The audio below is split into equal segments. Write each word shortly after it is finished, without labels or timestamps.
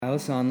Kyle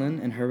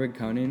Sonlin and Herwig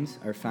Konings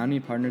are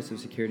founding partners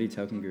of Security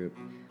Token Group.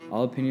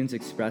 All opinions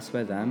expressed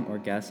by them or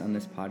guests on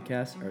this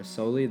podcast are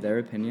solely their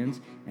opinions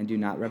and do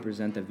not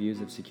represent the views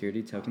of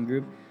Security Token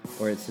Group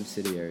or its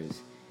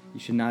subsidiaries.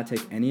 You should not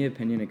take any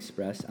opinion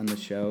expressed on the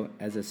show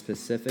as a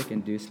specific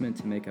inducement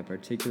to make a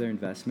particular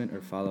investment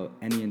or follow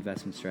any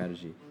investment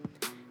strategy.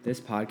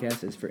 This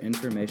podcast is for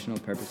informational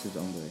purposes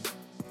only.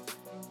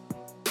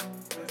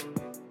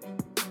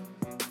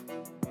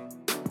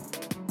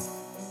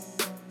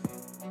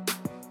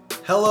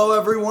 Hello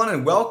everyone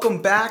and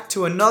welcome back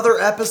to another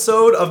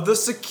episode of the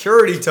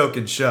Security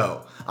Token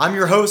Show. I'm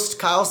your host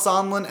Kyle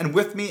Sonlin and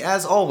with me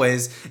as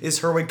always is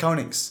Herwig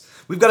Konings.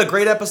 We've got a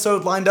great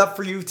episode lined up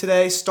for you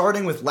today,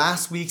 starting with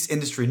last week's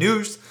industry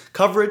news,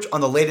 coverage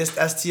on the latest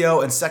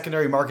STO and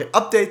secondary market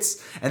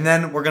updates, and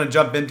then we're going to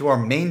jump into our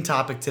main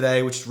topic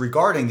today, which is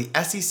regarding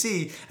the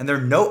SEC and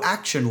their no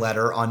action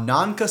letter on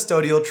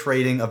non-custodial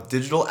trading of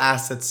digital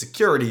asset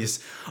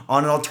securities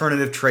on an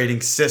alternative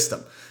trading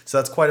system. So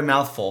that's quite a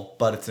mouthful,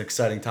 but it's an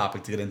exciting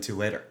topic to get into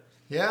later.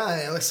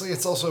 Yeah, it looks like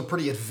it's also a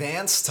pretty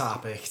advanced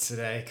topic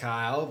today,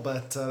 Kyle.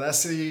 But the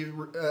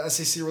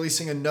SEC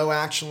releasing a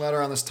no-action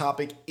letter on this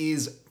topic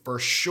is for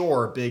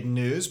sure big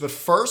news. But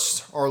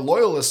first, our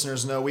loyal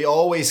listeners know we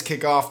always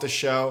kick off the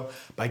show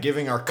by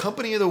giving our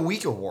Company of the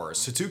Week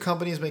awards to two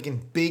companies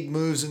making big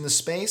moves in the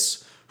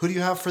space. Who do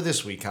you have for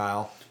this week,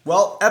 Kyle?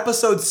 Well,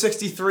 episode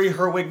 63,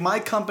 Herwig, my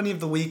Company of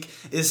the Week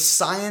is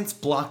Science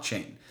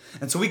Blockchain.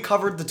 And so we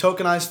covered the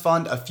tokenized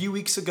fund a few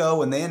weeks ago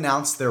when they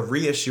announced their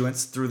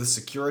reissuance through the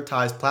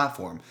securitized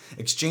platform,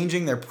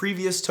 exchanging their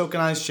previous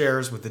tokenized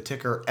shares with the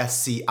ticker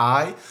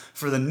SCI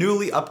for the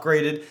newly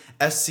upgraded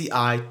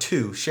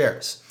SCI2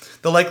 shares.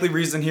 The likely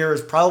reason here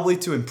is probably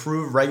to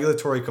improve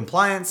regulatory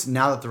compliance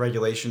now that the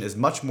regulation is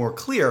much more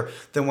clear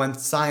than when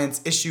Science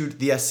issued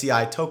the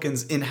SCI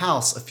tokens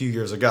in-house a few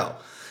years ago.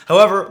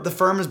 However, the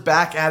firm is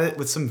back at it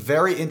with some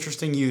very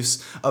interesting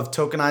use of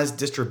tokenized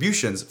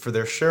distributions for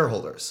their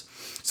shareholders.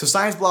 So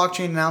Science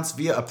Blockchain announced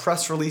via a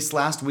press release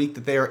last week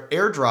that they are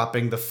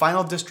airdropping the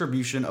final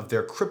distribution of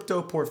their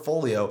crypto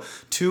portfolio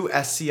to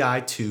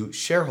SCI2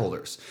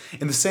 shareholders.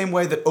 In the same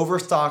way that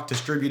Overstock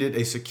distributed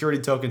a security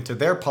token to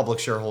their public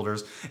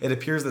shareholders, it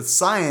appears that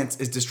Science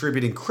is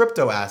distributing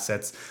crypto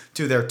assets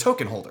to their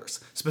token holders,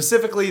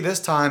 specifically this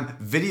time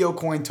video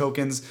coin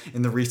tokens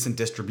in the recent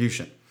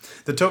distribution.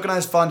 The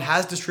tokenized fund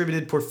has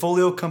distributed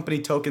portfolio company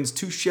tokens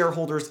to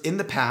shareholders in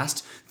the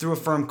past through a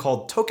firm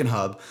called Token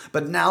Hub,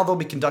 but now they'll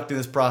be conducting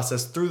this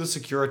process through the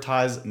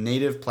securitized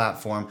native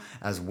platform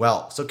as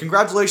well. So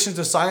congratulations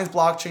to Science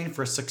Blockchain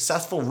for a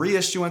successful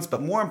reissuance,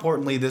 but more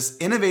importantly, this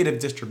innovative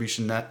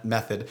distribution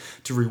method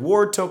to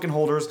reward token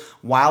holders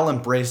while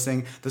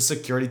embracing the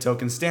security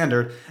token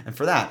standard. And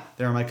for that,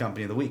 they're my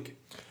Company of the Week.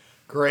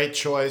 Great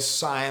choice.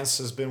 Science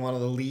has been one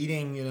of the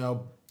leading,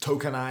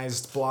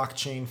 tokenized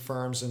blockchain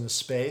firms in the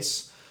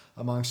space,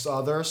 amongst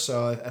others.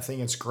 So I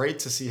think it's great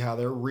to see how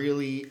they're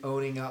really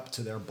owning up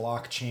to their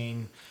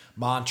blockchain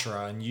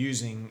mantra and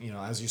using,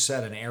 as you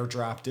said, an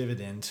airdrop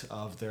dividend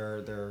of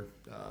their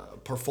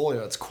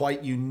portfolio. It's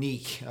quite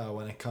unique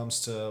when it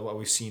comes to what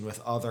we've seen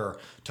with other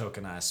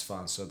tokenized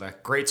funds. So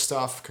that great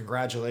stuff.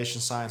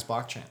 Congratulations, Science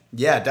Blockchain.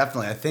 Yeah,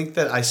 definitely. I think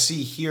that I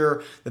see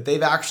here that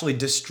they've actually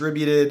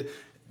distributed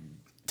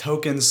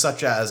tokens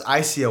such as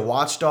ICO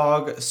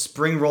Watchdog,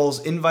 Spring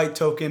Roll's Invite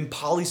Token,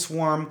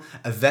 Polyswarm,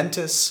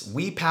 Aventus,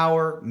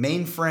 WePower,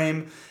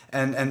 Mainframe,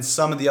 and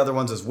some of the other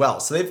ones as well.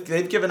 So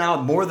they've given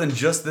out more than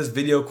just this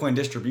video coin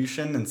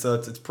distribution, and so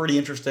it's pretty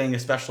interesting,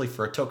 especially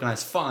for a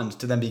tokenized fund,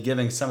 to then be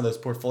giving some of those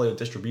portfolio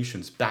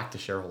distributions back to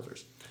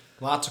shareholders.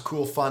 Lots of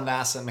cool fund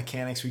asset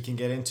mechanics we can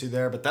get into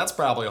there, but that's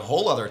probably a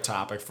whole other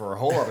topic for a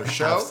whole other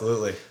show.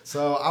 Absolutely.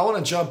 So I want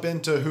to jump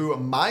into who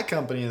my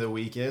Company of the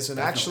Week is, and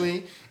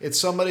actually it's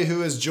somebody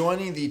who is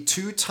joining the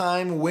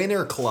two-time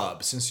winner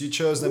club since you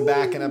chose them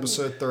back in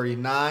episode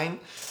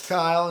 39.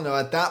 Kyle,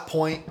 at that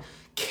point,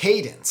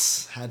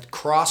 Cadence had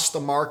crossed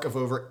the mark of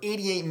over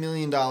 $88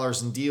 million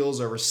in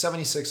deals over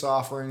 76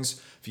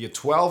 offerings via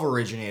 12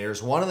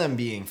 originators, one of them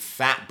being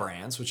Fat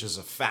Brands, which is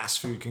a fast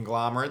food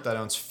conglomerate that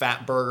owns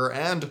Fat Burger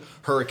and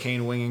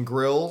Hurricane Wing and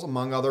Grill,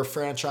 among other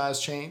franchise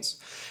chains.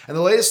 And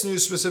the latest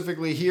news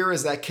specifically here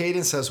is that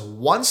Cadence has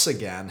once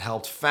again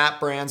helped Fat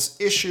Brands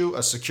issue a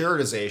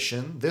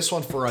securitization, this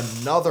one for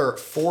another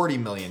 $40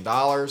 million,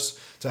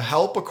 to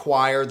help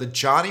acquire the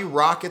Johnny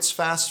Rockets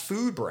fast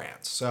food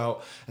brand.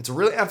 So, and to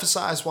really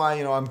emphasize why,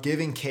 I'm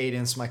giving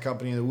Cadence my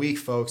Company of the Week,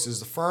 folks, is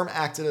the firm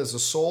acted as a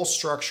sole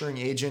structuring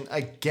agent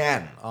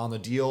again on the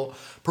deal,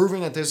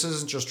 proving that this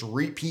isn't just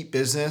repeat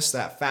business,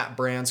 that Fat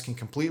Brands can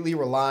completely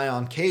rely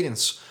on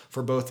Cadence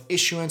for both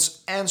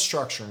issuance and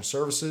structuring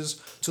services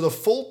to the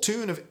full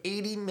tune of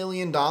 $80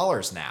 million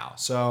now.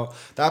 So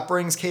that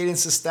brings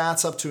Cadence's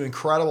stats up to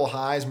incredible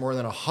highs. More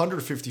than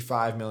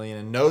 $155 million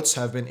in notes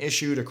have been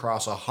issued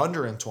across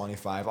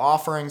 125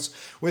 offerings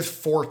with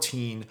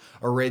 14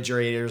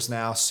 originators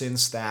now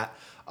since that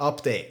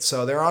update.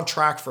 So they're on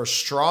track for a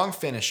strong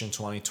finish in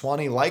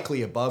 2020,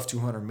 likely above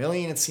 $200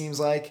 million, it seems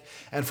like.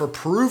 And for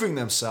proving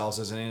themselves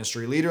as an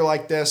industry leader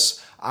like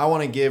this, I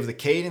want to give the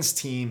Cadence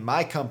team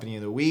my company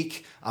of the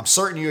week. I'm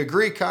certain you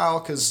agree,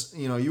 Kyle, because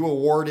you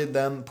awarded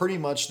them pretty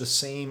much the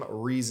same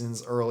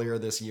reasons earlier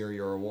this year,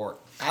 your award.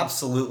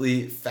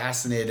 Absolutely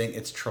fascinating.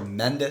 It's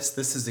tremendous.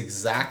 This is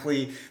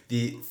exactly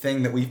the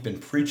thing that we've been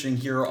preaching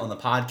here on the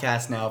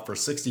podcast now for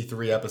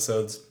 63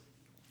 episodes.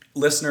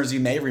 Listeners, you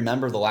may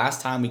remember the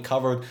last time we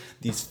covered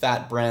these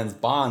Fat Brands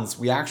bonds,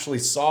 we actually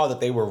saw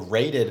that they were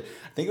rated,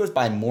 I think it was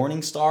by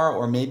Morningstar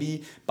or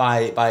maybe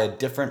by a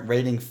different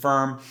rating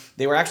firm.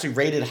 They were actually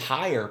rated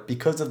higher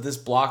because of this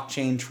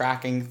blockchain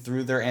tracking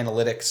through their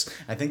analytics.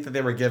 I think that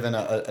they were given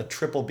a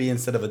triple B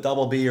instead of a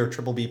double B, or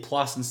triple B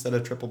plus instead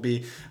of triple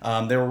B.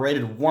 They were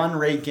rated one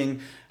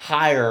ranking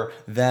higher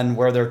than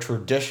where their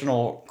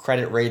traditional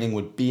credit rating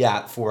would be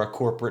at for a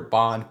corporate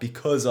bond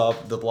because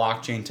of the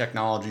blockchain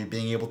technology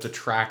being able to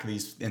track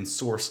these and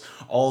source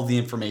all of the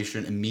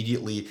information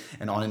immediately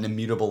and on an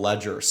immutable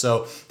ledger.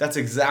 So that's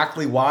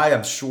exactly why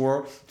I'm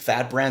sure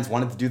Fat Brands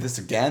wanted to do this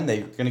again.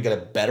 They're going to get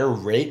a better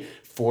rate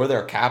for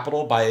their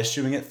capital by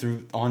issuing it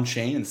through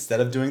on-chain instead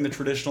of doing the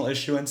traditional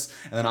issuance.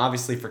 And then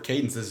obviously for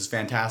Cadence, this is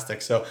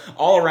fantastic. So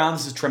all around,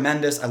 this is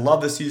tremendous. I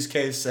love this use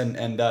case, and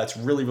it's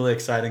really, really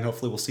exciting.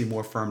 Hopefully we'll see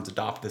more firms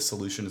adopt this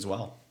solution as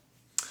well.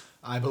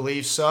 I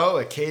believe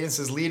so. Cadence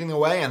is leading the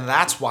way, and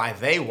that's why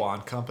they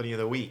won Company of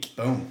the Week.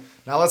 Boom.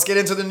 Now let's get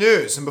into the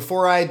news. And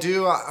before I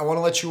do, I want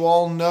to let you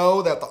all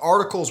know that the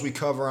articles we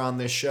cover on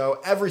this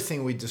show,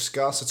 everything we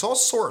discuss, it's all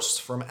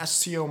sourced from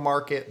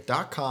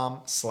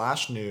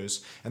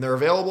stomarket.com/news. And they're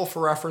available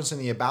for reference in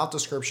the About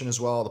description as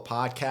well of the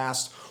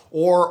podcast,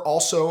 or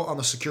also on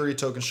the Security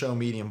Token Show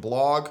Medium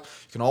blog.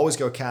 You can always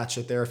go catch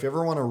it there. If you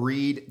ever want to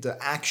read the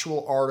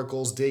actual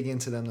articles, dig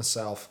into them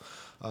yourself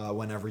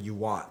whenever you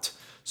want.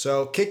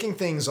 So kicking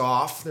things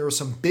off, there was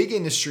some big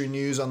industry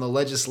news on the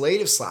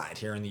legislative side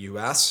here in the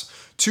U.S.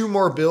 2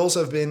 more bills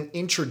have been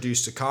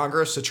introduced to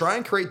Congress to try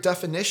and create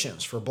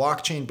definitions for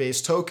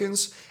blockchain-based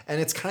tokens, and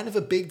it's kind of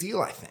a big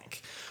deal, I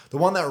think. The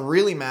one that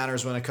really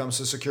matters when it comes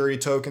to security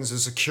tokens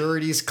is the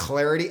Securities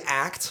Clarity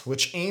Act,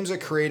 which aims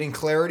at creating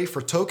clarity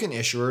for token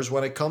issuers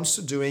when it comes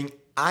to doing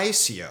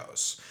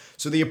ICOs.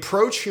 So the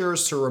approach here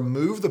is to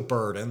remove the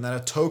burden that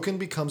a token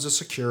becomes a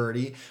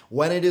security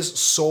when it is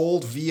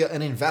sold via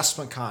an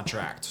investment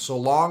contract, so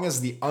long as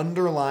the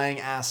underlying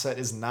asset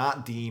is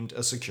not deemed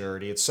a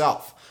security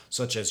itself,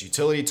 such as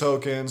utility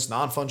tokens,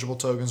 non-fungible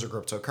tokens, or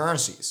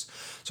cryptocurrencies.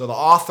 So the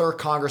author,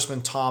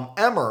 Congressman Tom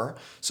Emmer,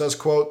 says,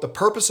 quote, "The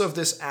purpose of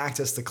this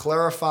act is to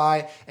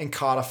clarify and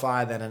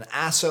codify that an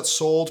asset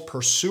sold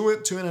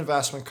pursuant to an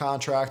investment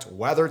contract,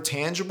 whether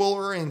tangible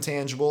or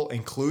intangible,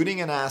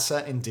 including an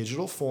asset in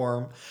digital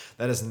form,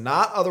 that is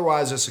not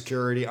otherwise a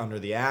security under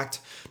the act,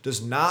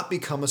 does not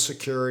become a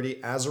security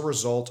as a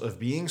result of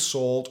being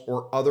sold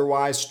or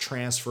otherwise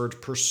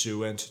transferred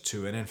pursuant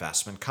to an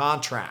investment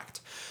contract."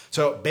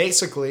 So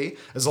basically,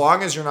 as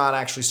long as you're not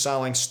actually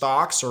selling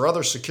stocks or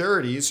other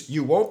securities,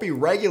 you won't be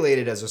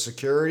regulated as a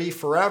security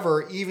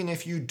forever, even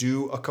if you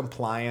do a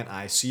compliant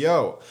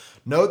ICO.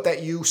 Note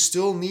that you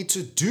still need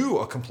to do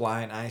a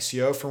compliant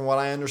ICO from what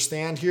I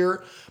understand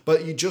here,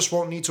 but you just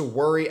won't need to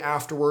worry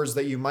afterwards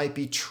that you might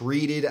be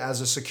treated as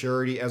a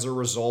security as a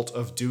result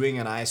of doing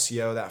an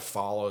ICO that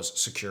follows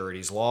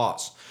securities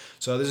laws.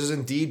 So this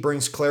indeed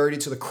brings clarity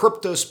to the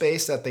crypto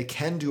space that they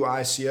can do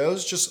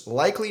ICOs, just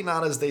likely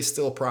not as they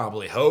still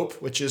probably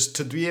hope, which is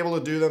to be able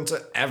to do them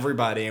to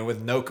everybody and with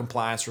no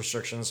compliance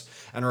restrictions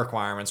and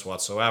requirements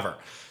whatsoever.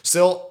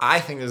 Still,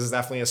 I think this is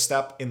definitely a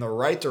step in the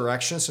right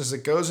direction since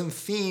it goes in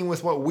theme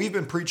with what we've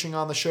been preaching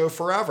on the show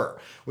forever,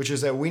 which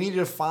is that we need to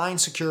define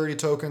security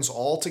tokens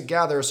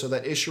altogether so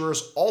that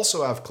issuers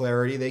also have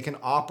clarity they can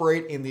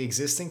operate in the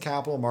existing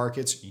capital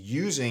markets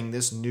using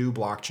this new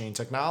blockchain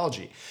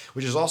technology,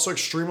 which is also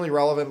extremely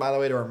relevant, by the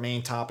way, to our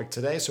main topic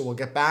today, so we'll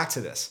get back to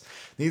this.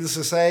 Needless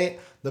to say,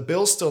 the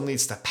bill still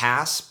needs to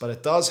pass, but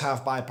it does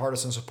have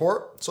bipartisan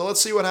support, so let's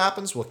see what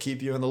happens. We'll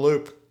keep you in the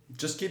loop.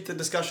 Just keep the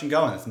discussion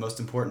going. That's the most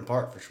important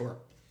part, for sure.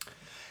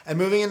 And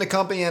moving into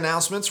company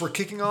announcements, we're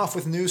kicking off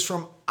with news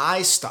from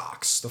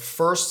iStocks, the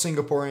first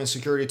Singaporean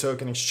security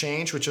token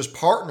exchange, which has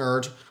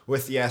partnered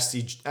with the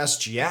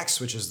SGX,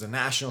 which is the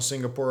National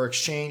Singapore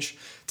Exchange,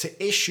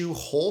 to issue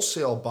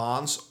wholesale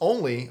bonds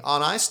only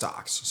on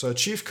iStocks. So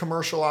Chief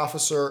Commercial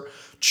Officer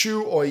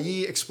Chu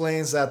Oyi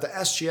explains that the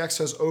SGX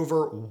has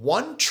over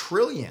 1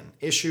 trillion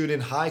issued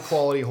in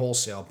high-quality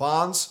wholesale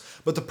bonds,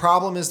 but the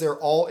problem is they're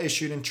all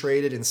issued and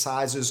traded in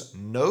sizes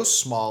no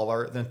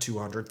smaller than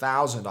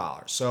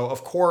 $200,000. So,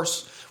 of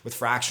course, with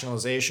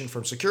fractionalization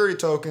from security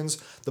tokens,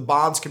 the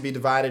bonds can be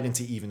divided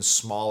into even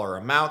smaller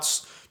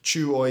amounts.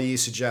 Chu Oyi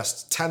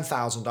suggests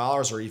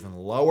 $10,000 or even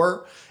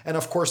lower. And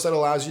of course, that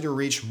allows you to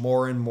reach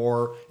more and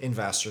more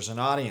investors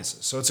and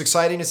audiences. So it's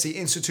exciting to see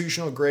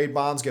institutional grade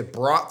bonds get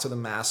brought to the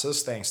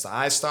masses thanks to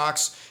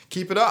iStocks.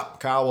 Keep it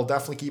up. Kyle will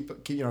definitely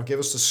give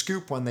us the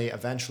scoop when they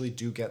eventually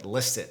do get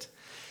listed.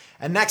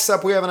 And next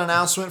up, we have an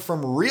announcement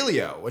from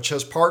Relio, which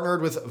has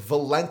partnered with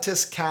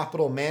Valentis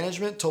Capital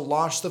Management to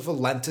launch the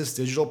Valentis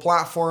digital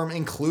platform,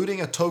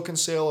 including a token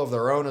sale of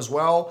their own as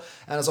well,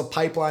 and has a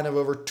pipeline of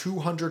over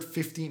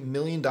 $250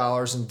 million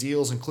in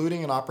deals,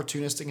 including an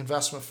opportunistic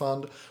investment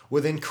fund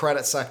within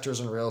credit sectors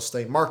and real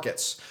estate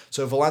markets.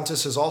 So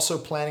Valentis is also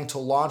planning to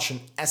launch an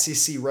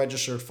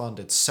SEC-registered fund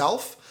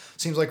itself.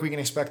 Seems like we can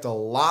expect a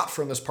lot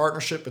from this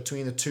partnership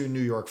between the two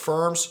New York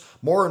firms.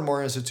 More and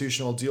more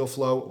institutional deal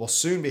flow will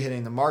soon be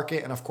hitting the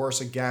market. And of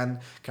course, again,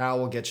 Kyle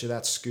will get you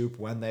that scoop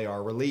when they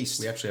are released.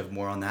 We actually have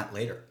more on that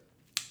later.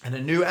 And a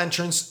new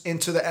entrance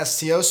into the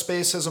STO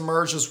space has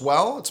emerged as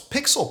well. It's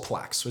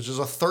Pixelplex, which is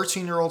a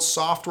 13-year-old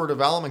software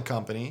development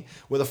company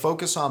with a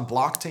focus on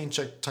blockchain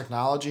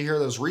technology here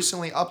that has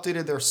recently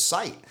updated their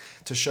site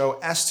to show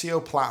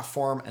STO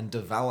platform and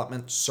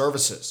development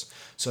services.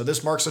 So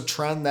this marks a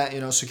trend that,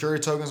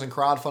 security tokens and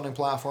crowdfunding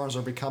platforms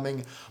are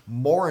becoming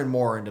more and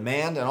more in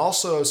demand, and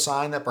also a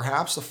sign that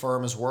perhaps the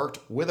firm has worked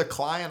with a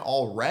client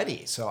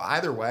already. So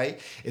either way,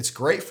 it's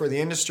great for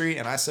the industry,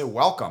 and I say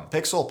welcome,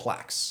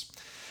 Pixelplex.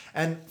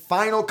 And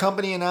final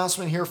company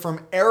announcement here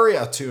from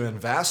Area to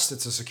Invest.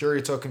 It's a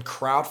security token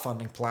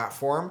crowdfunding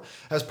platform,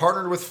 has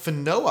partnered with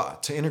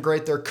Finoa to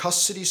integrate their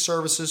custody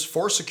services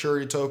for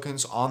security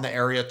tokens on the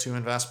Area to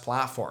Invest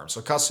platform.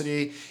 So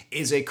custody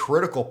is a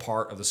critical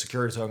part of the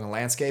security token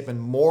landscape, and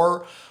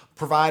more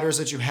providers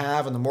that you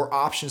have and the more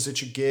options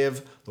that you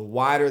give, the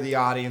wider the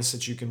audience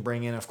that you can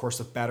bring in. Of course,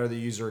 the better the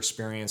user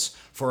experience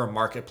for a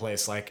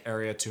marketplace like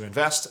Area to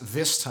Invest,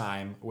 this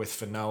time with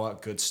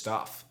Finoa. Good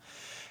stuff.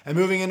 And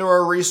moving into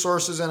our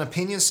resources and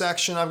opinion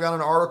section, I've got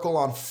an article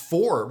on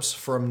Forbes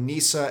from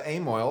Nisa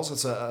Amoils.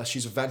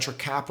 She's a venture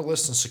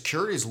capitalist and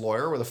securities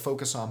lawyer with a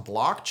focus on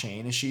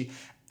blockchain, and she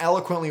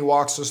eloquently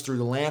walks us through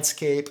the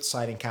landscape,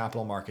 citing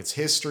capital markets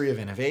history of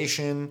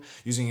innovation,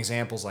 using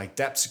examples like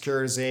debt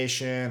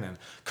securitization and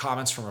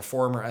comments from a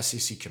former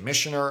SEC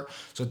commissioner.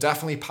 So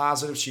definitely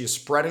positive. She is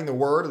spreading the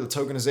word of the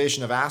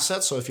tokenization of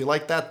assets. So if you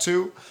like that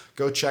too,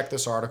 go check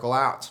this article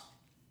out.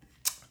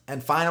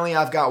 And finally,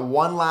 I've got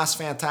one last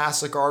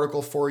fantastic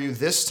article for you,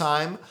 this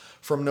time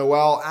from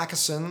Noel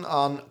Akison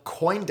on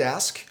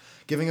CoinDesk,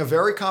 giving a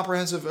very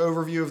comprehensive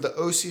overview of the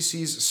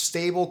OCC's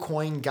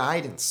stablecoin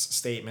guidance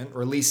statement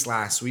released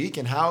last week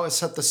and how it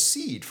set the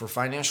seed for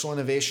financial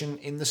innovation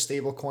in the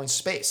stablecoin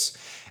space.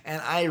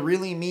 And I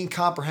really mean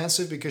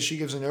comprehensive because she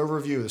gives an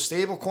overview of the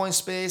stablecoin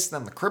space,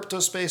 then the crypto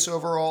space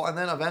overall, and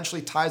then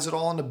eventually ties it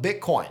all into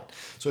Bitcoin.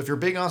 So if you're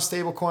big on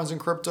stablecoins and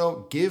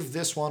crypto, give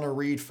this one a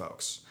read,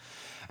 folks.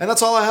 And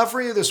that's all I have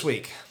for you this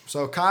week.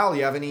 So Kyle,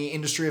 you have any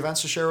industry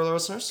events to share with our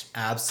listeners?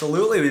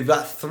 Absolutely. We've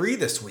got 3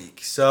 this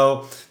week.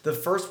 So the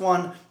first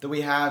one that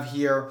we have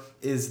here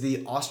is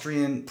the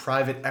Austrian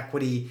Private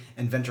Equity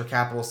and Venture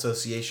Capital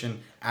Association.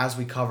 As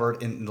we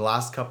covered in the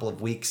last couple of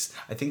weeks,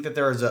 I think that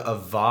there is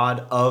a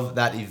VOD of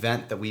that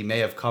event that we may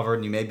have covered,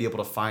 and you may be able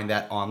to find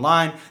that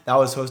online. That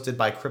was hosted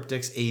by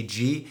Cryptix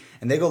AG,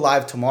 and they go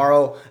live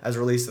tomorrow as a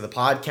release of the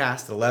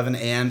podcast at 11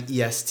 a.m.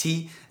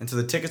 EST. And so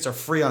the tickets are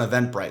free on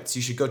Eventbrite. So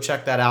you should go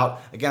check that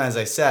out. Again, as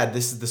I said,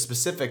 this is the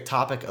specific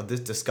topic of this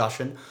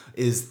discussion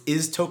is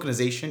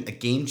tokenization a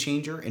game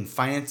changer in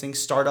financing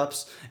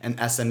startups and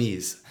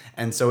SMEs?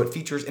 And so it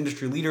features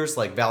industry leaders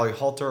like Valerie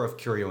Halter of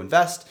Curio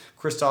Invest,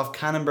 Christoph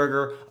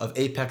Kannenberger of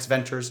Apex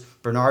Ventures,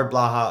 Bernard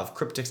Blaha of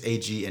Cryptix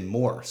AG, and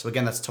more. So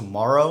again, that's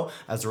tomorrow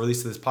as the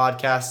release of this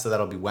podcast. So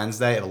that'll be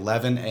Wednesday at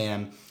 11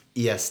 a.m.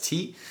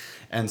 EST.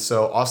 And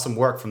so awesome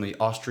work from the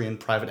Austrian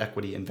Private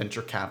Equity and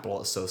Venture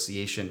Capital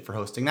Association for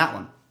hosting that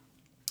one.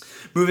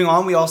 Moving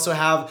on, we also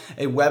have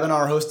a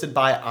webinar hosted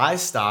by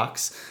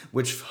iStocks,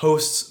 which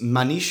hosts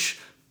Manish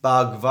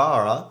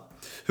Bhagwara,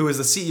 who is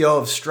the CEO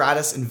of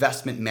Stratus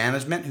Investment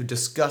Management, who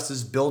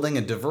discusses building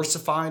a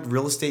diversified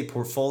real estate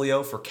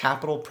portfolio for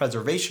capital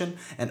preservation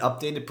and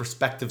updated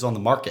perspectives on the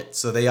market.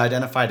 So they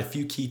identified a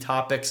few key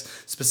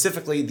topics,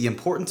 specifically the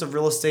importance of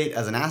real estate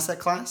as an asset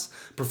class,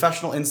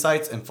 professional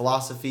insights and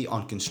philosophy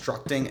on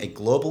constructing a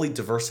globally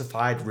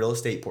diversified real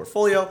estate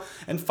portfolio,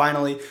 and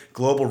finally,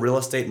 global real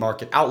estate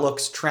market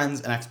outlooks,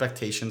 trends, and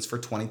expectations for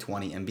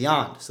 2020 and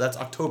beyond. So that's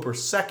October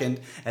 2nd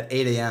at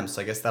 8 a.m.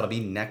 So I guess that'll be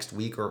next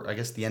week, or I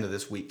guess the end of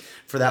this week.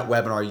 For that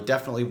webinar, you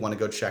definitely want to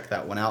go check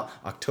that one out.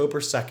 October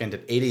 2nd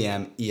at 8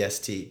 a.m.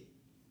 EST.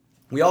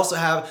 We also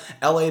have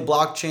LA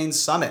Blockchain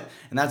Summit,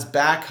 and that's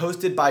back,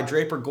 hosted by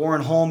Draper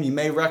Goren Holm. You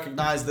may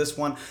recognize this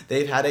one.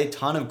 They've had a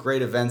ton of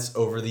great events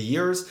over the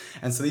years,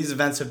 and so these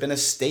events have been a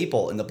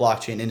staple in the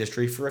blockchain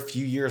industry for a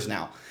few years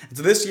now. And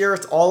so this year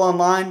it's all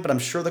online, but I'm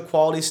sure the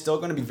quality is still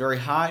going to be very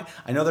high.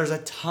 I know there's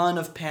a ton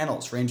of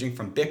panels ranging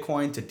from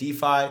Bitcoin to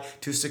DeFi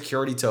to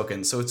security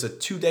tokens. So it's a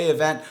 2-day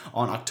event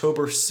on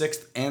October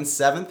 6th and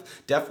 7th.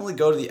 Definitely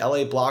go to the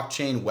LA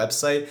Blockchain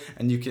website,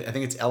 and you can, I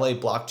think it's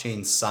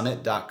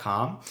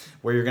lablockchainsummit.com,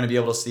 where you're going to be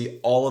able to see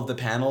all of the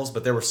panels,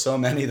 but there were so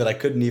many that I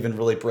couldn't even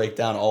really break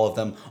down all of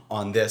them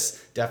on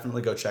this.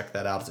 Definitely go check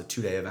that out. It's a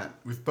 2-day event.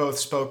 We've both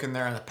spoken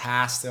there in the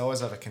past. They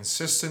always have a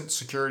consistent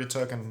security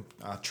token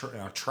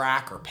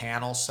track or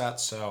panel set,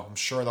 so I'm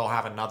sure they'll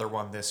have another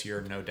one this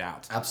year, no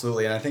doubt.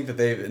 Absolutely, and I think that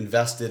they've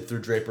invested through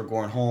Draper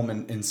Goren Holm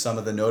in some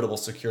of the notable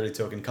security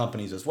token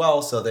companies as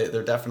well, so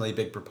they're definitely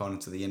big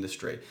proponents of the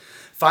industry.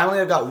 Finally,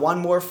 I've got one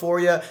more for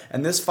you,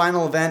 and this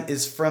final event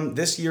is from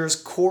this year's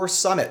Core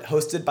Summit,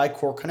 hosted by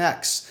Core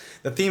Connects.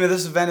 The theme of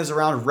this event is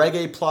around Reg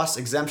A Plus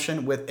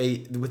exemption with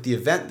the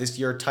event this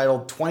year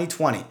titled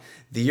 2020,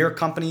 the year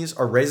companies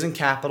are raising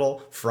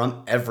capital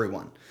from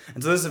everyone.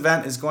 And so this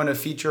event is going to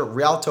feature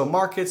Rialto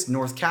Markets,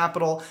 North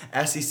Capital,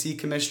 SEC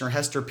Commissioner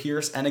Hester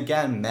Pierce, and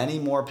again, many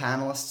more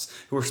panelists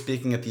who are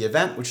speaking at the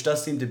event, which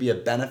does seem to be a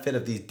benefit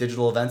of these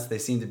digital events. They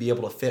seem to be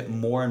able to fit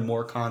more and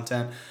more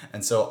content.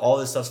 And so all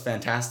this stuff's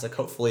fantastic.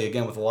 Hopefully,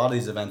 again, with a lot of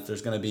these events,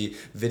 there's going to be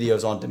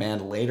videos on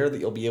demand later that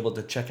you'll be able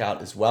to check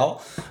out as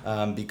well,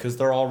 because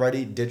they're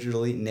already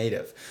digitally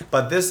native.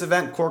 But this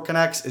event, Core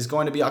Connects, is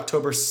going to be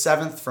October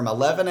 7th from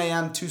 11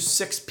 a.m. to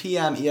 6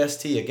 p.m.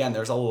 EST. Again,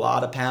 there's a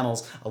lot of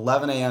panels,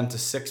 11 a.m. to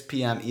 6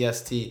 p.m.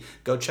 EST.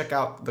 Go check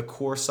out the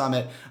Core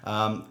Summit,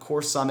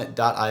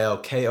 coresummit.io,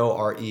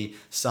 K-O-R-E,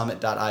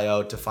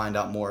 summit.io to find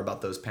out more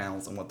about those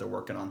panels and what they're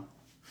working on.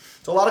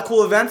 So a lot of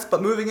cool events,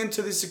 but moving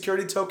into the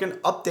security token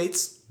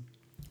updates,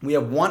 we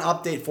have one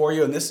update for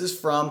you, and this is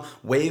from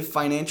Wave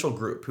Financial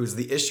Group, who's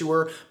the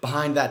issuer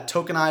behind that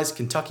tokenized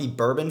Kentucky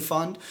Bourbon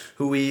Fund,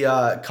 who we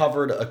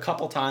covered a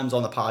couple times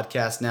on the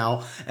podcast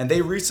now. And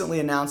they recently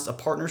announced a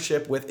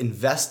partnership with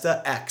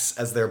InvestaX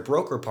as their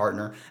broker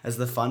partner as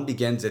the fund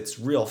begins its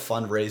real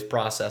fundraise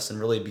process and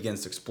really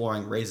begins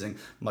exploring raising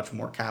much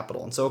more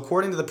capital. And so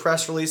according to the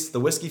press release, the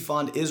Whiskey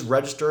Fund is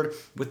registered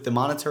with the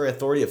Monetary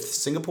Authority of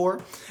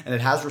Singapore, and it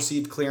has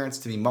received clearance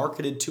to be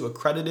marketed to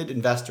accredited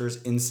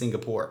investors in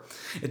Singapore.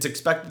 It's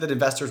expected that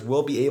investors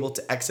will be able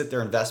to exit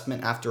their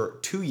investment after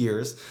 2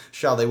 years,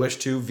 shall they wish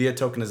to, via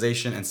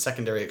tokenization and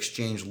secondary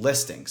exchange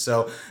listing.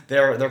 So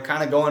they're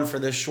kind of going for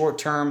this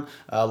short-term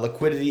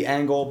liquidity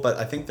angle, but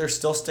I think they're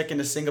still sticking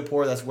to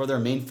Singapore. That's where their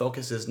main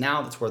focus is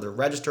now. That's where they're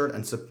registered,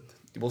 and so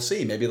we'll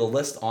see. Maybe they'll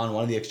list on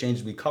one of the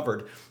exchanges we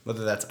covered,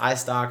 whether that's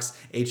iStocks,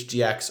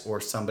 HGX, or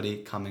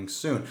somebody coming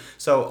soon.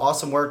 So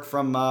awesome work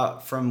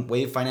from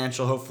Wave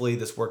Financial. Hopefully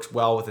this works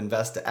well with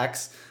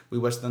InvestaX. We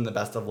wish them the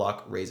best of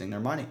luck raising their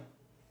money.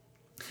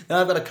 Then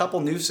I've got a couple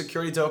new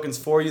security tokens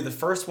for you. The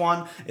first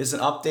one is an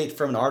update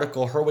from an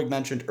article Herwig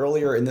mentioned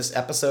earlier in this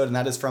episode, and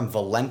that is from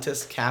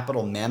Valentis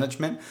Capital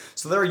Management.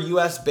 So they're a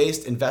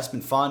US-based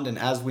investment fund, and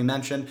as we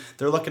mentioned,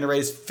 they're looking to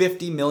raise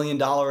 $50 million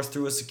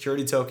through a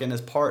security token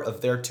as part of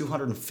their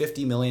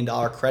 $250 million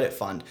credit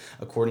fund,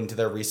 according to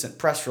their recent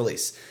press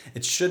release.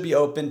 It should be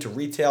open to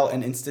retail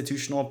and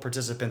institutional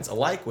participants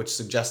alike, which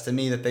suggests to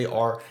me that they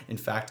are, in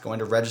fact, going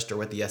to register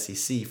with the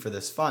SEC for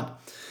this fund.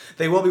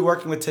 They will be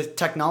working with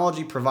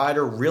technology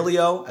provider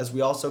Relio, as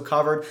we also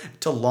covered,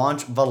 to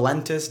launch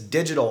Valentis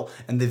Digital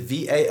and the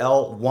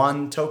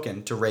VAL1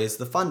 token to raise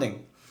the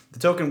funding. The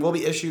token will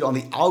be issued on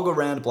the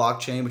Algorand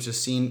blockchain, which has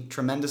seen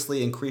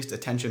tremendously increased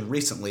attention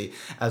recently,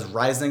 as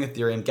rising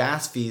Ethereum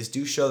gas fees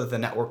do show that the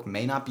network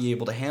may not be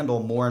able to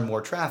handle more and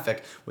more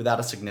traffic without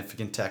a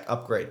significant tech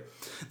upgrade.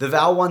 The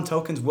VAL1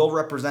 tokens will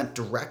represent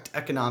direct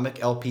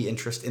economic LP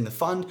interest in the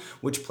fund,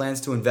 which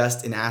plans to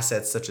invest in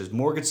assets such as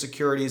mortgage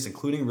securities,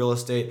 including real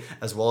estate,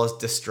 as well as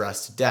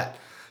distressed debt.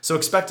 So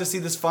expect to see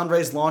this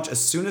fundraise launch as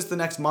soon as the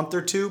next month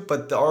or two,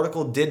 but the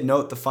article did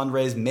note the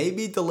fundraise may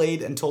be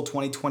delayed until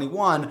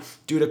 2021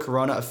 due to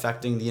Corona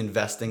affecting the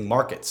investing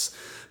markets.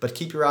 But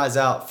keep your eyes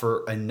out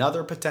for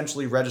another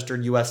potentially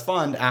registered US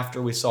fund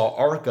after we saw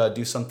Arca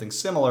do something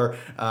similar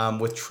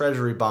with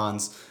treasury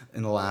bonds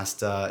in the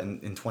last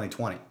in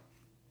 2020.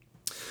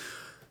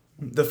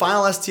 The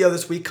final STO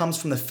this week comes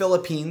from the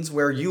Philippines,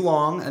 where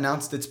Yulong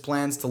announced its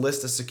plans to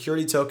list a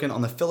security token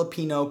on the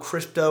Filipino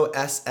Crypto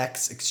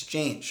SX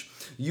exchange.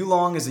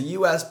 Yulong is a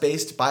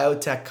US-based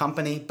biotech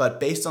company, but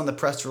based on the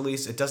press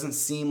release, it doesn't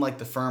seem like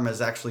the firm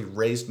has actually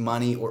raised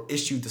money or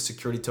issued the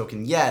security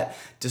token yet,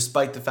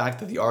 despite the fact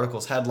that the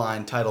article's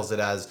headline titles it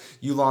as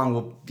Yulong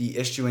will be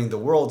issuing the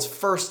world's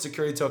first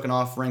security token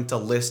offering to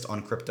list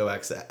on Crypto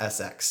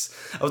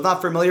SX. I was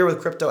not familiar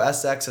with Crypto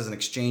SX as an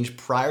exchange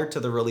prior to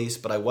the release,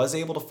 but I was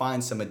able to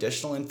find some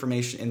additional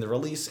information in the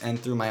release and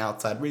through my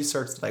outside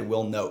research that I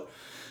will note.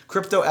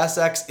 Crypto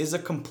SX is a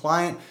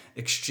compliant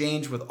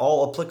exchange with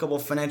all applicable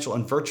financial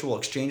and virtual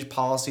exchange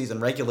policies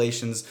and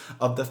regulations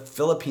of the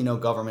Filipino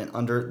government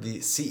under the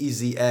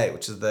CEZA,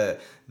 which is the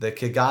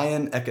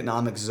Cagayan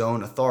Economic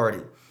Zone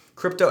Authority.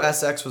 Crypto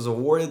SX was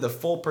awarded the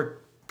full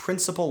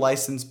principal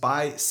license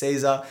by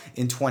CEZA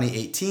in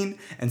 2018,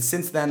 and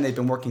since then they've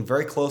been working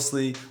very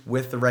closely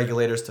with the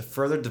regulators to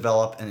further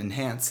develop and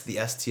enhance the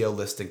STO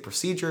listing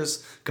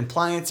procedures,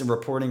 compliance, and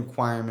reporting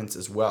requirements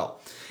as well.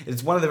 It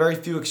is one of the very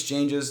few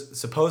exchanges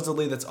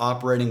supposedly that's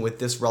operating with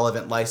this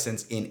relevant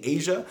license in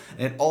Asia,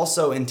 and it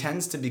also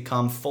intends to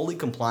become fully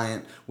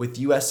compliant with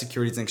U.S.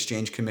 Securities and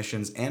Exchange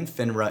Commissions and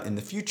FINRA in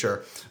the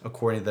future,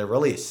 according to their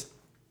release.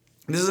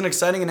 This is an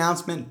exciting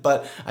announcement,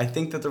 but I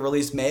think that the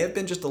release may have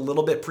been just a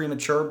little bit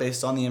premature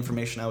based on the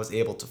information I was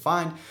able to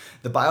find.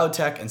 The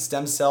biotech and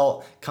stem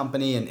cell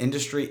company and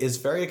industry is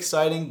very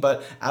exciting,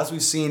 but as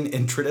we've seen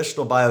in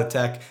traditional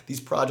biotech, these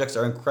projects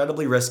are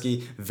incredibly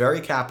risky,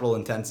 very capital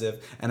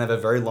intensive, and have a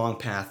very long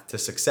path to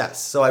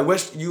success. So I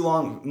wish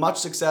Yulong much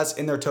success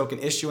in their token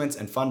issuance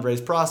and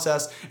fundraise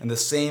process, and the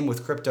same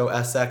with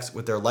CryptoSX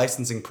with their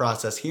licensing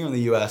process here in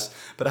the US.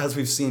 But as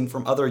we've seen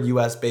from other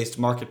US-based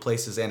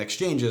marketplaces and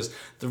exchanges,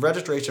 the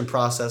registration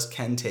process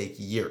can take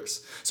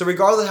years. So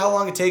regardless of how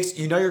long it takes,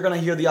 you know you're going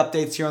to hear the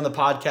updates here on the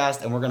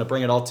podcast, and we're going to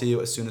bring it all to you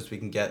as soon as we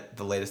can get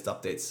the latest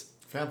updates.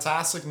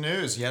 Fantastic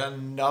news. Yet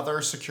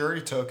another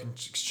security token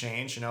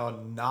exchange,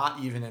 not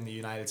even in the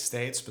United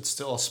States, but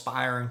still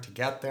aspiring to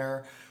get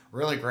there.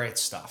 Really great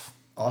stuff.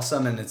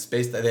 Awesome, and it's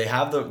based. They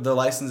have the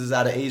licenses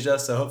out of Asia,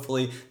 so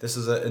hopefully this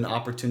is an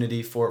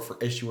opportunity for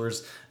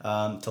issuers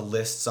to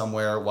list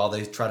somewhere while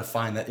they try to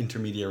find that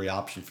intermediary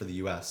option for the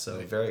U.S.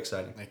 So very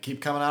exciting. They keep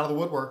coming out of the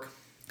woodwork.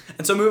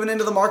 And so moving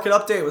into the market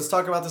update, let's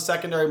talk about the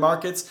secondary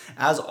markets.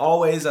 As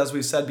always, as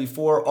we've said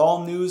before,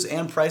 all news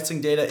and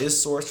pricing data is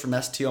sourced from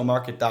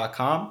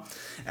stomarket.com.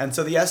 And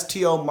so the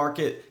STO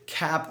market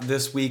cap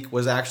this week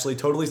was actually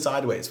totally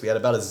sideways. We had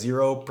about a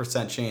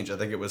 0% change. I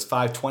think it was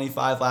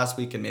 525 last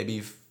week and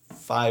maybe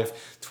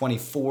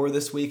 524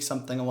 this week,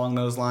 something along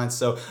those lines.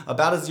 So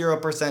about a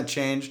 0%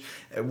 change,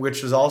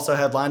 which was also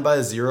headlined by a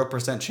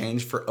 0%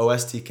 change for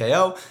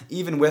OSTKO,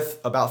 even with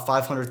about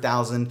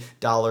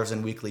 $500,000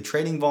 in weekly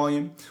trading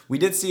volume. We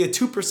did see a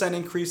 2%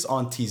 increase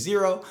on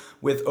T0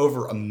 with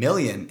over $1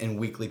 million in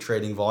weekly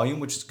trading volume,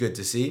 which is good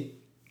to see.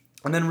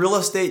 And then real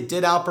estate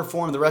did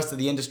outperform the rest of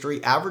the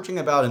industry, averaging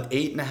about an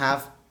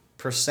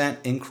 8.5%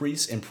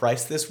 increase in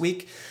price this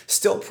week.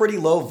 Still pretty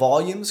low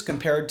volumes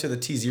compared to the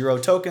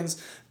T0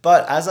 tokens,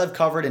 but as I've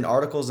covered in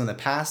articles in the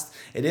past,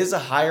 it is a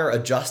higher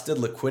adjusted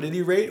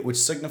liquidity rate, which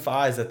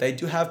signifies that they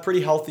do have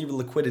pretty healthy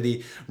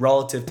liquidity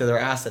relative to their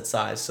asset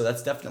size. So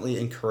that's definitely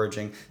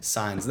encouraging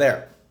signs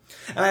there.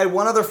 And I had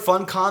one other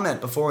fun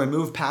comment before we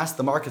move past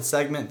the market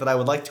segment that I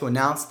would like to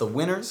announce the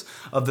winners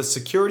of the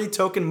Security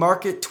Token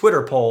Market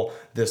Twitter poll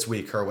this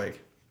week, Herwig.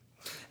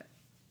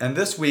 And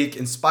this week,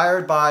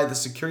 inspired by the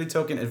Security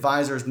Token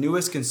Advisor's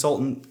newest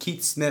consultant,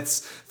 Keith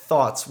Smith's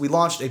thoughts, we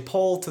launched a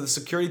poll to the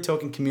security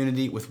token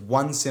community with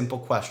one simple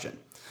question.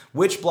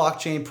 Which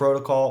blockchain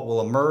protocol will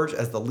emerge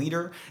as the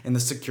leader in the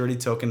security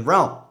token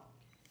realm?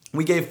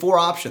 We gave 4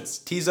 options: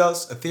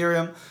 Tezos,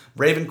 Ethereum,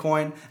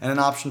 Ravencoin, and an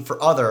option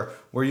for other,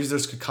 where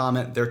users could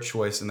comment their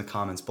choice in the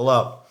comments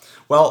below.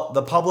 Well,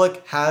 the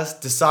public has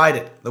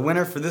decided. The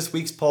winner for this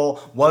week's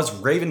poll was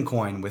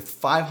Ravencoin with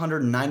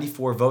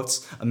 594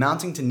 votes,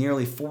 amounting to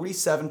nearly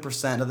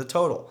 47% of the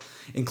total.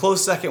 In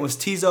close second was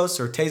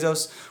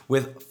Tezos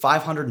with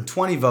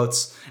 520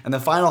 votes, and the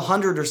final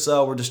 100 or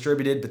so were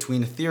distributed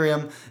between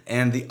Ethereum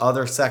and the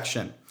other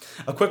section.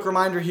 A quick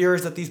reminder here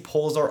is that these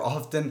polls are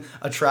often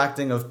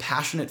attracting of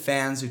passionate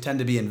fans who tend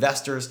to be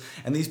investors,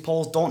 and these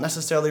polls don't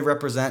necessarily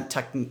represent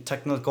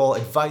technical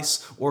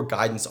advice or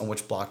guidance on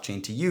which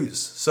blockchain to use.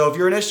 So if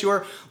you're an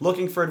issuer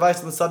looking for advice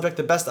on the subject,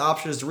 the best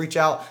option is to reach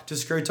out to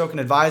security token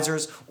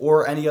advisors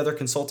or any other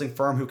consulting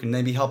firm who can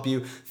maybe help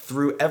you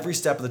through every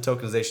step of the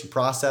tokenization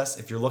process.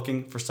 If you're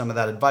looking for some of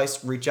that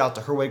advice, reach out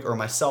to Herwig or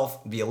myself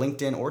via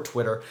LinkedIn or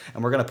Twitter,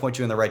 and we're going to point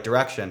you in the right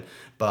direction.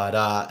 But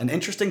an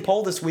interesting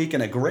poll this week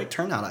and a great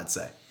turnout, I'd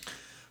say.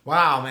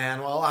 Wow,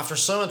 man. Well, after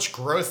so much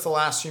growth the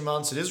last few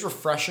months, it is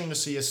refreshing to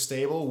see a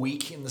stable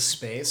week in the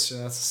space.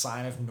 That's a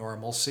sign of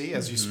normalcy,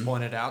 as you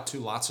pointed out, too.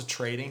 Lots of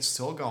trading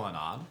still going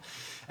on.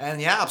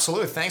 And yeah,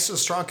 absolutely. Thanks to the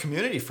strong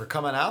community for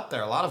coming out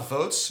there. A lot of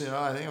votes.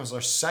 I think it was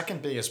our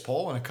second biggest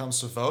poll when it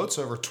comes to votes,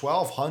 over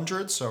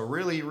 1,200. So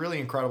really,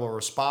 really incredible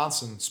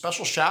response. And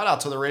special shout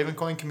out to the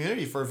Ravencoin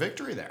community for a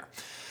victory there.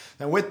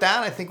 And with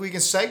that, I think we can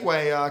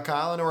segue,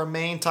 Kyle, into our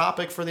main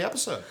topic for the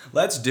episode.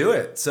 Let's do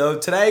it. So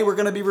today we're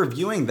going to be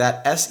reviewing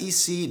that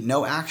SEC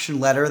no action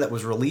letter that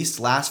was released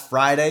last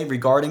Friday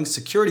regarding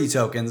security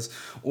tokens,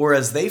 or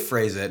as they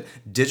phrase it,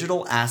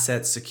 digital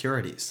asset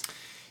securities.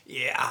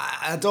 Yeah,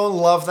 I don't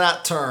love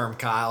that term,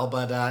 Kyle,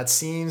 but it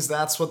seems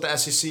that's what the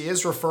SEC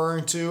is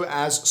referring to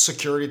as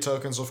security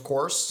tokens, of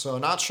course. So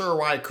not sure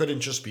why it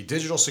couldn't just be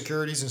digital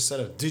securities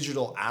instead of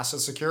digital asset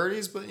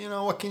securities, but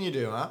what can you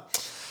do, huh?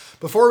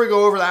 Before we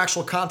go over the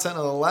actual content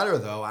of the letter,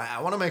 though, I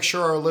want to make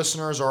sure our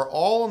listeners are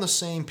all on the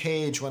same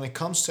page when it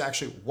comes to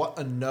actually what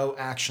a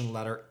no-action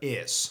letter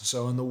is.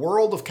 So in the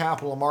world of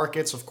capital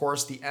markets, of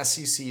course, the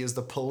SEC is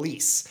the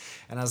police.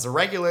 And as the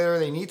regulator,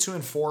 they need to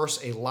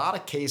enforce a lot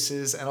of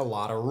cases and a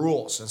lot of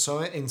rules. And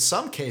so in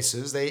some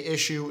cases, they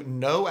issue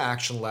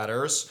no-action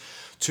letters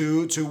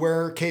to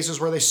where cases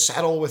where they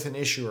settle with an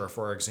issuer,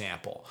 for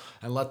example,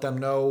 and let them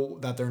know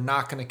that they're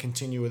not going to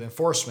continue with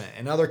enforcement.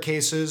 In other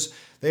cases,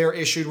 They are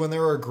issued when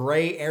there are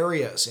gray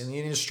areas in the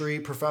industry.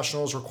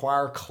 Professionals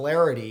require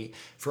clarity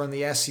from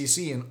the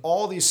SEC. In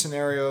all these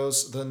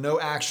scenarios, the no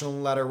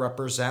action letter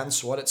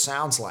represents what it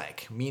sounds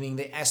like, meaning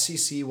the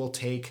SEC will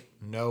take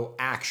no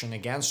action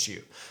against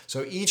you.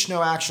 So each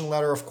no action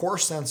letter, of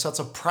course, then sets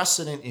a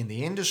precedent in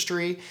the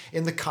industry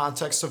in the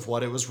context of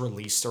what it was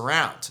released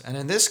around. And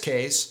in this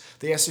case,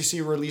 the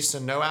SEC released a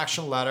no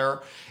action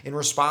letter in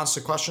response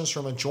to questions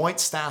from a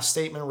joint staff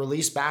statement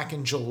released back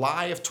in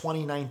July of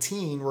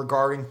 2019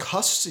 regarding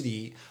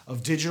custody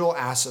of digital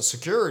asset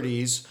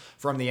securities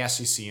from the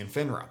SEC and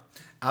FINRA.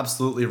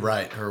 Absolutely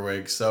right,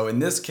 Herwig. So in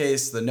this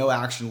case, the no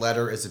action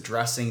letter is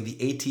addressing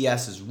the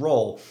ATS's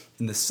role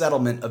in the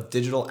settlement of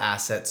digital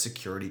asset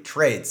security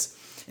trades.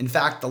 In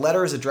fact, the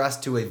letter is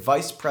addressed to a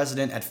vice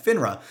president at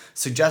FINRA,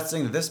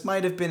 suggesting that this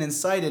might have been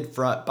incited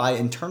by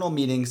internal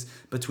meetings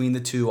between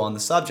the two on the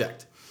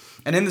subject.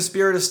 And in the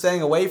spirit of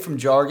staying away from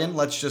jargon,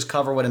 let's just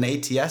cover what an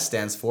ATS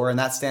stands for, and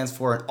that stands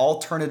for an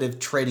alternative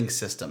trading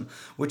system,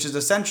 which is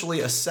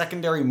essentially a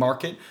secondary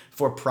market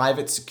for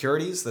private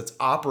securities that's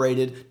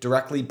operated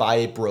directly by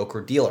a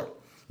broker-dealer.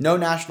 No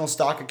national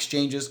stock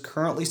exchanges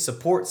currently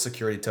support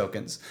security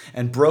tokens,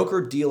 and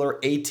broker-dealer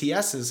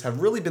ATSs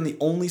have really been the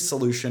only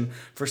solution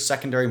for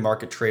secondary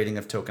market trading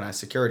of tokenized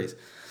securities.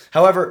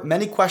 However,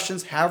 many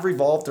questions have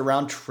revolved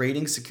around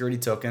trading security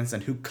tokens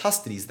and who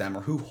custodies them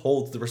or who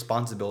holds the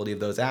responsibility of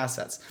those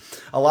assets.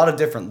 A lot of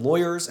different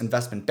lawyers,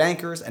 investment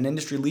bankers, and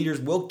industry leaders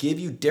will give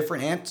you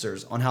different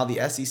answers on how the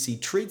SEC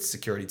treats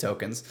security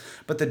tokens,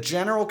 but the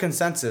general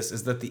consensus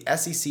is that the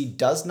SEC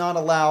does not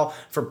allow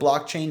for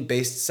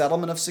blockchain-based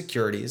settlement of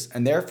securities,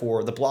 and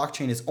therefore the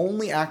blockchain is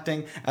only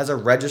acting as a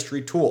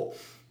registry tool.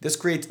 This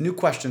creates new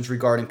questions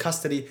regarding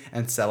custody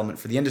and settlement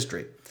for the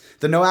industry.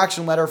 The no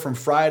action letter from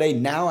Friday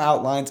now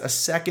outlines a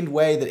second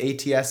way that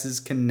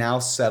ATSs can now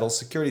settle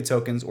security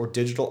tokens or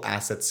digital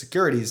asset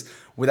securities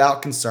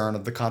without concern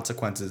of the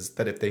consequences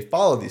that if they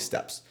follow these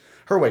steps.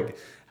 Herwig,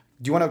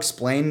 do you want to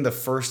explain the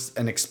first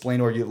and explain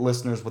to our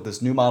listeners what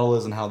this new model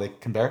is and how they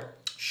compare?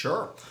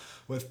 Sure,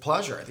 with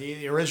pleasure.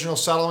 The original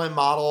settlement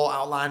model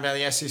outlined by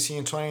the SEC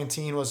in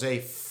 2019 was a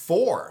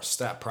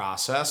four-step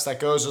process that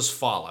goes as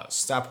follows.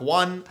 Step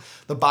 1,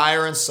 the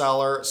buyer and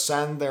seller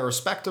send their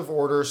respective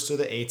orders to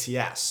the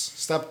ATS.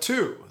 Step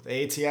 2,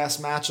 the ATS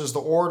matches the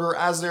order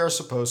as they are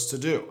supposed to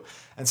do.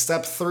 And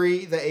step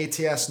 3, the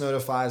ATS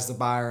notifies the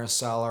buyer and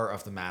seller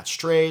of the match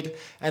trade,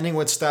 ending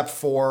with step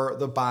 4,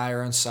 the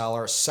buyer and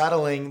seller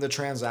settling the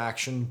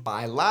transaction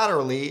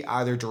bilaterally,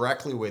 either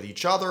directly with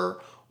each other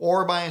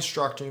or by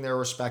instructing their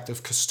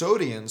respective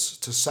custodians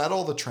to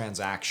settle the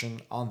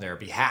transaction on their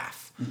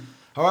behalf.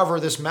 However,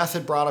 this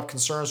method brought up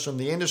concerns from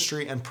the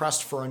industry and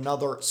pressed for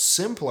another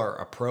simpler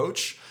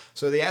approach.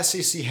 So the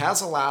SEC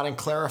has allowed and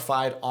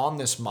clarified on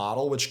this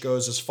model, which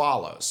goes as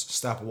follows.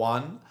 Step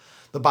 1,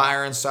 the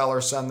buyer and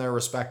seller send their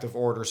respective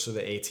orders to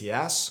the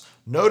ATS,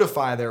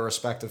 notify their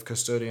respective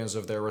custodians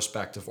of their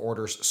respective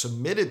orders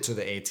submitted to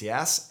the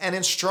ATS, and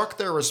instruct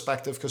their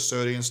respective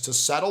custodians to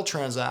settle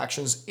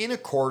transactions in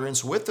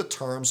accordance with the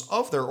terms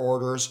of their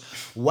orders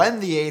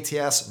when the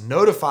ATS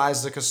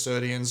notifies the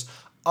custodians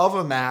of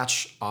a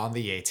match on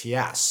the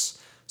ATS.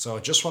 So I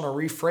just want to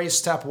rephrase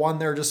step 1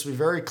 there, just to be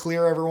very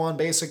clear, everyone.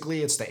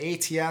 Basically, it's the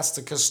ATS,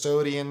 the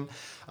custodian,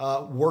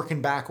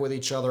 working back with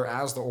each other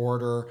as the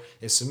order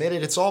is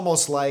submitted. It's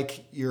almost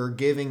like you're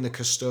giving the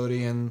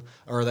custodian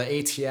or the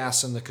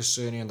ATS and the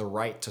custodian the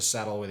right to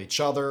settle with each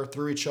other,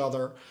 through each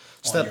other.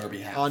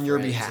 On your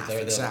behalf. So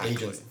they're exactly. the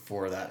agents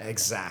for that.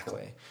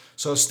 Exactly.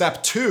 So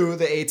step 2,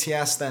 the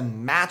ATS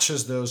then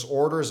matches those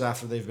orders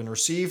after they've been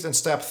received. And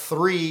step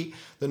 3,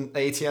 the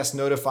ATS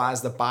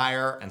notifies the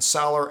buyer and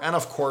seller and,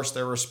 of course,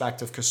 their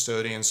respective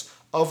custodians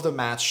of the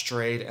match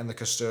trade, and the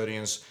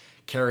custodians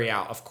carry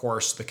out, of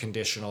course, the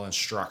conditional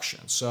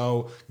instruction.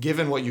 So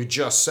given what you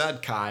just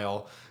said,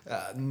 Kyle,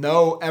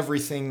 know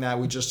everything that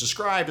we just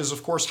described is,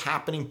 of course,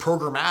 happening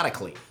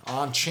programmatically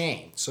on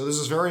chain. So this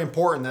is very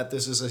important that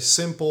this is a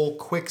simple,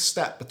 quick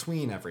step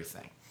between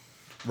everything.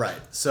 Right.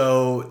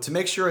 So to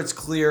make sure it's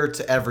clear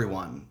to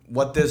everyone,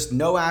 what this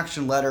no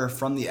action letter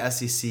from the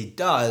SEC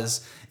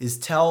does is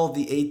tell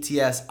the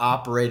ATS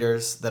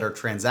operators that are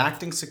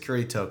transacting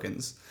security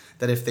tokens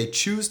that if they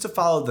choose to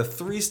follow the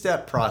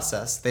 3-step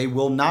process, they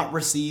will not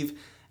receive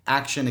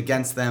action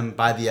against them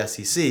by the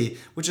SEC,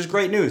 which is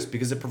great news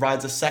because it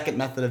provides a second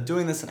method of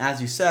doing this. And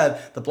as you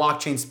said, the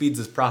blockchain speeds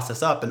this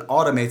process up and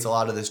automates a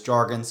lot of this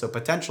jargon. So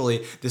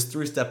potentially this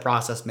 3-step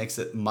process makes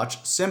it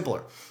much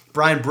simpler.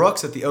 Brian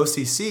Brooks at the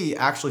OCC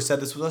actually said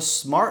this was a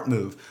smart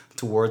move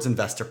towards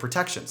investor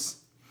protections.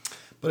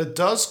 But it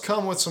does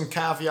come with some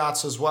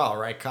caveats as well,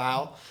 right,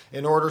 Kyle?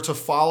 In order to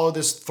follow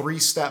this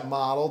 3-step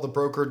model, the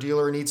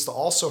broker-dealer needs to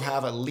also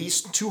have at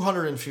least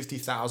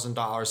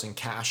 $250,000 in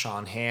cash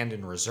on hand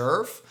in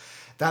reserve.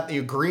 That the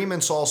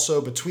agreements also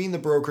between the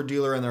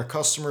broker-dealer and their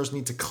customers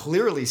need to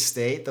clearly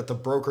state that the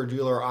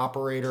broker-dealer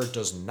operator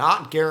does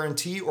not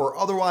guarantee or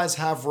otherwise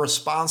have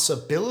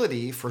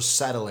responsibility for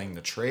settling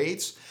the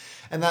trades.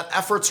 and that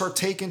efforts are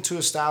taken to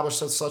establish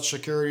that such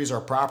securities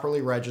are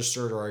properly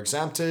registered or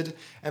exempted,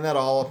 and that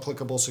all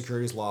applicable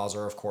securities laws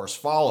are, of course,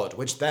 followed,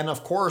 which then,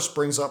 of course,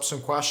 brings up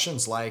some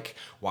questions like,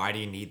 why do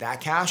you need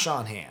that cash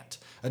on hand?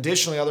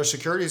 Additionally, other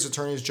securities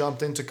attorneys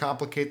jumped in to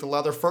complicate the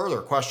leather further.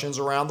 Questions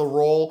around the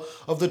role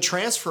of the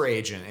transfer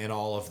agent in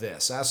all of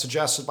this, as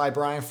suggested by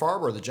Brian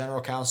Farber, the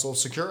general counsel of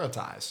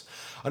Securitize.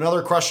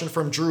 Another question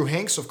from Drew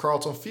Hinks of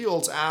Carlton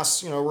Fields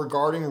asks,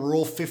 regarding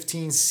Rule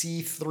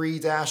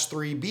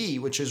 15C3-3B,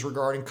 which is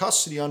regarding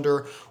custody,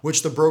 under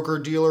which the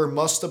broker-dealer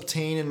must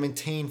obtain and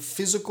maintain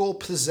physical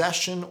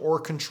possession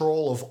or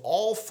control of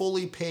all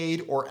fully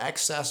paid or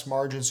excess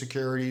margin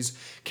securities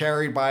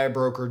carried by a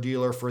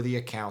broker-dealer for the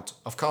account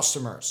of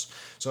customers.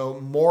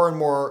 So more and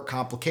more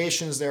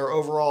complications there.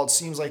 Overall, it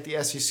seems like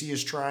the SEC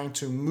is trying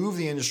to move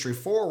the industry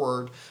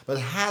forward, but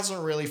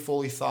hasn't really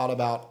fully thought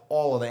about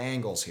all of the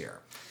angles here.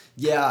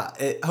 Yeah,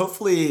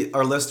 hopefully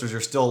our listeners are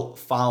still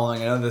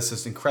following. I know this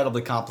is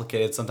incredibly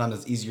complicated. Sometimes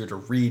it's easier to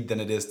read than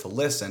it is to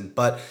listen,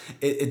 but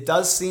it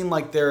does seem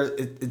like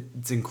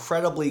it's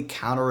incredibly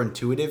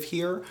counterintuitive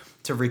here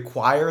to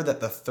require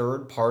that the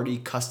third-party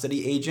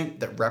custody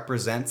agent that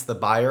represents the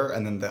buyer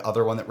and then the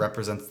other one that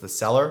represents the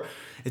seller,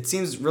 it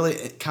seems really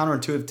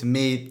counterintuitive to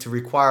me to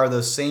require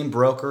those same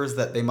brokers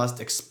that they must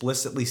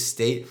explicitly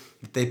state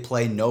that they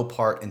play no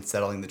part in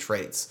settling the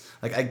trades.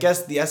 Like, I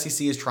guess the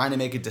SEC is trying to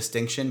make a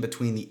distinction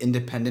between the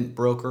independent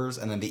brokers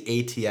and then the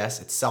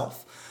ATS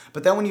itself.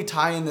 But then when you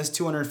tie in this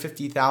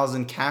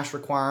 $250,000 cash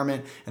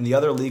requirement and the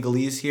other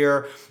legalese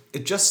here,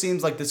 it just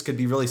seems like this could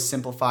be really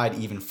simplified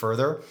even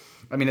further.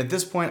 I mean, at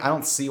this point, I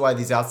don't see why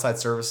these outside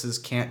services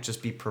can't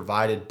just be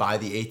provided by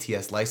the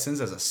ATS license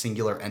as a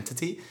singular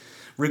entity.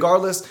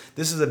 Regardless,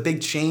 this is a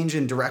big change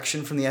in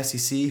direction from the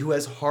SEC, who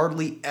has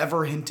hardly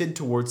ever hinted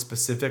towards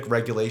specific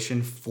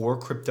regulation for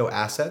crypto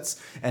assets,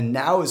 and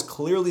now is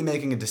clearly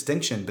making a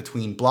distinction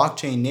between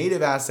blockchain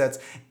native assets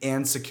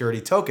and security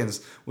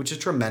tokens, which is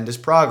tremendous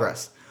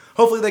progress.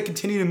 Hopefully they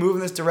continue to move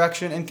in this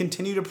direction and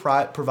continue to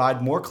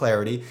provide more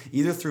clarity,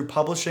 either through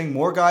publishing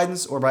more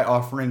guidance or by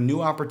offering new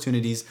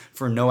opportunities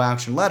for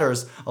no-action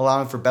letters,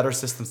 allowing for better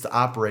systems to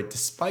operate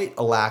despite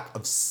a lack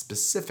of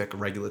specific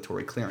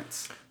regulatory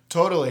clearance.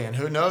 Totally, and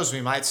who knows,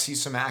 we might see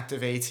some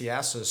active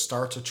ATSs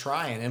start to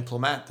try and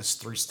implement this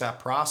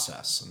three-step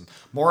process. And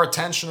more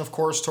attention, of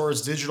course,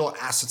 towards digital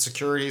asset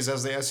securities,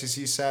 as the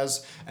SEC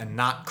says, and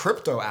not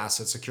crypto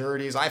asset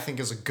securities, I think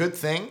is a good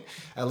thing.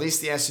 At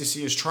least the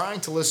SEC is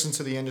trying to listen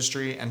to the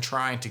industry and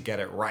trying to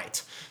get it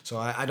right. So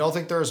I don't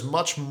think there's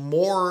much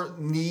more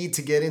need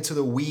to get into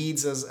the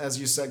weeds. As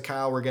you said,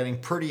 Kyle, we're getting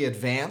pretty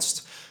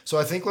advanced. So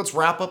I think let's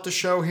wrap up the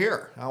show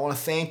here. I want to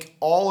thank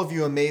all of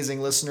you amazing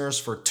listeners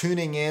for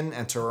tuning in,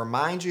 and to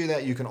remind you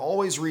that you can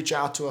always reach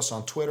out to us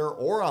on Twitter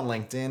or on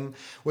LinkedIn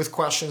with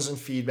questions and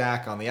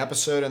feedback on the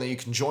episode, and that you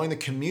can join the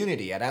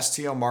community at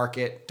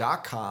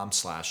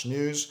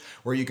stomarket.com/news,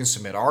 where you can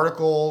submit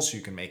articles,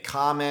 you can make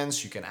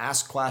comments, you can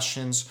ask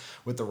questions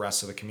with the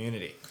rest of the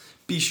community.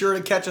 Be sure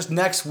to catch us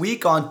next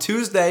week on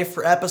Tuesday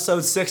for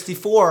episode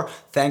 64.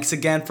 Thanks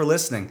again for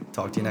listening.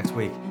 Talk to you next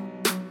week.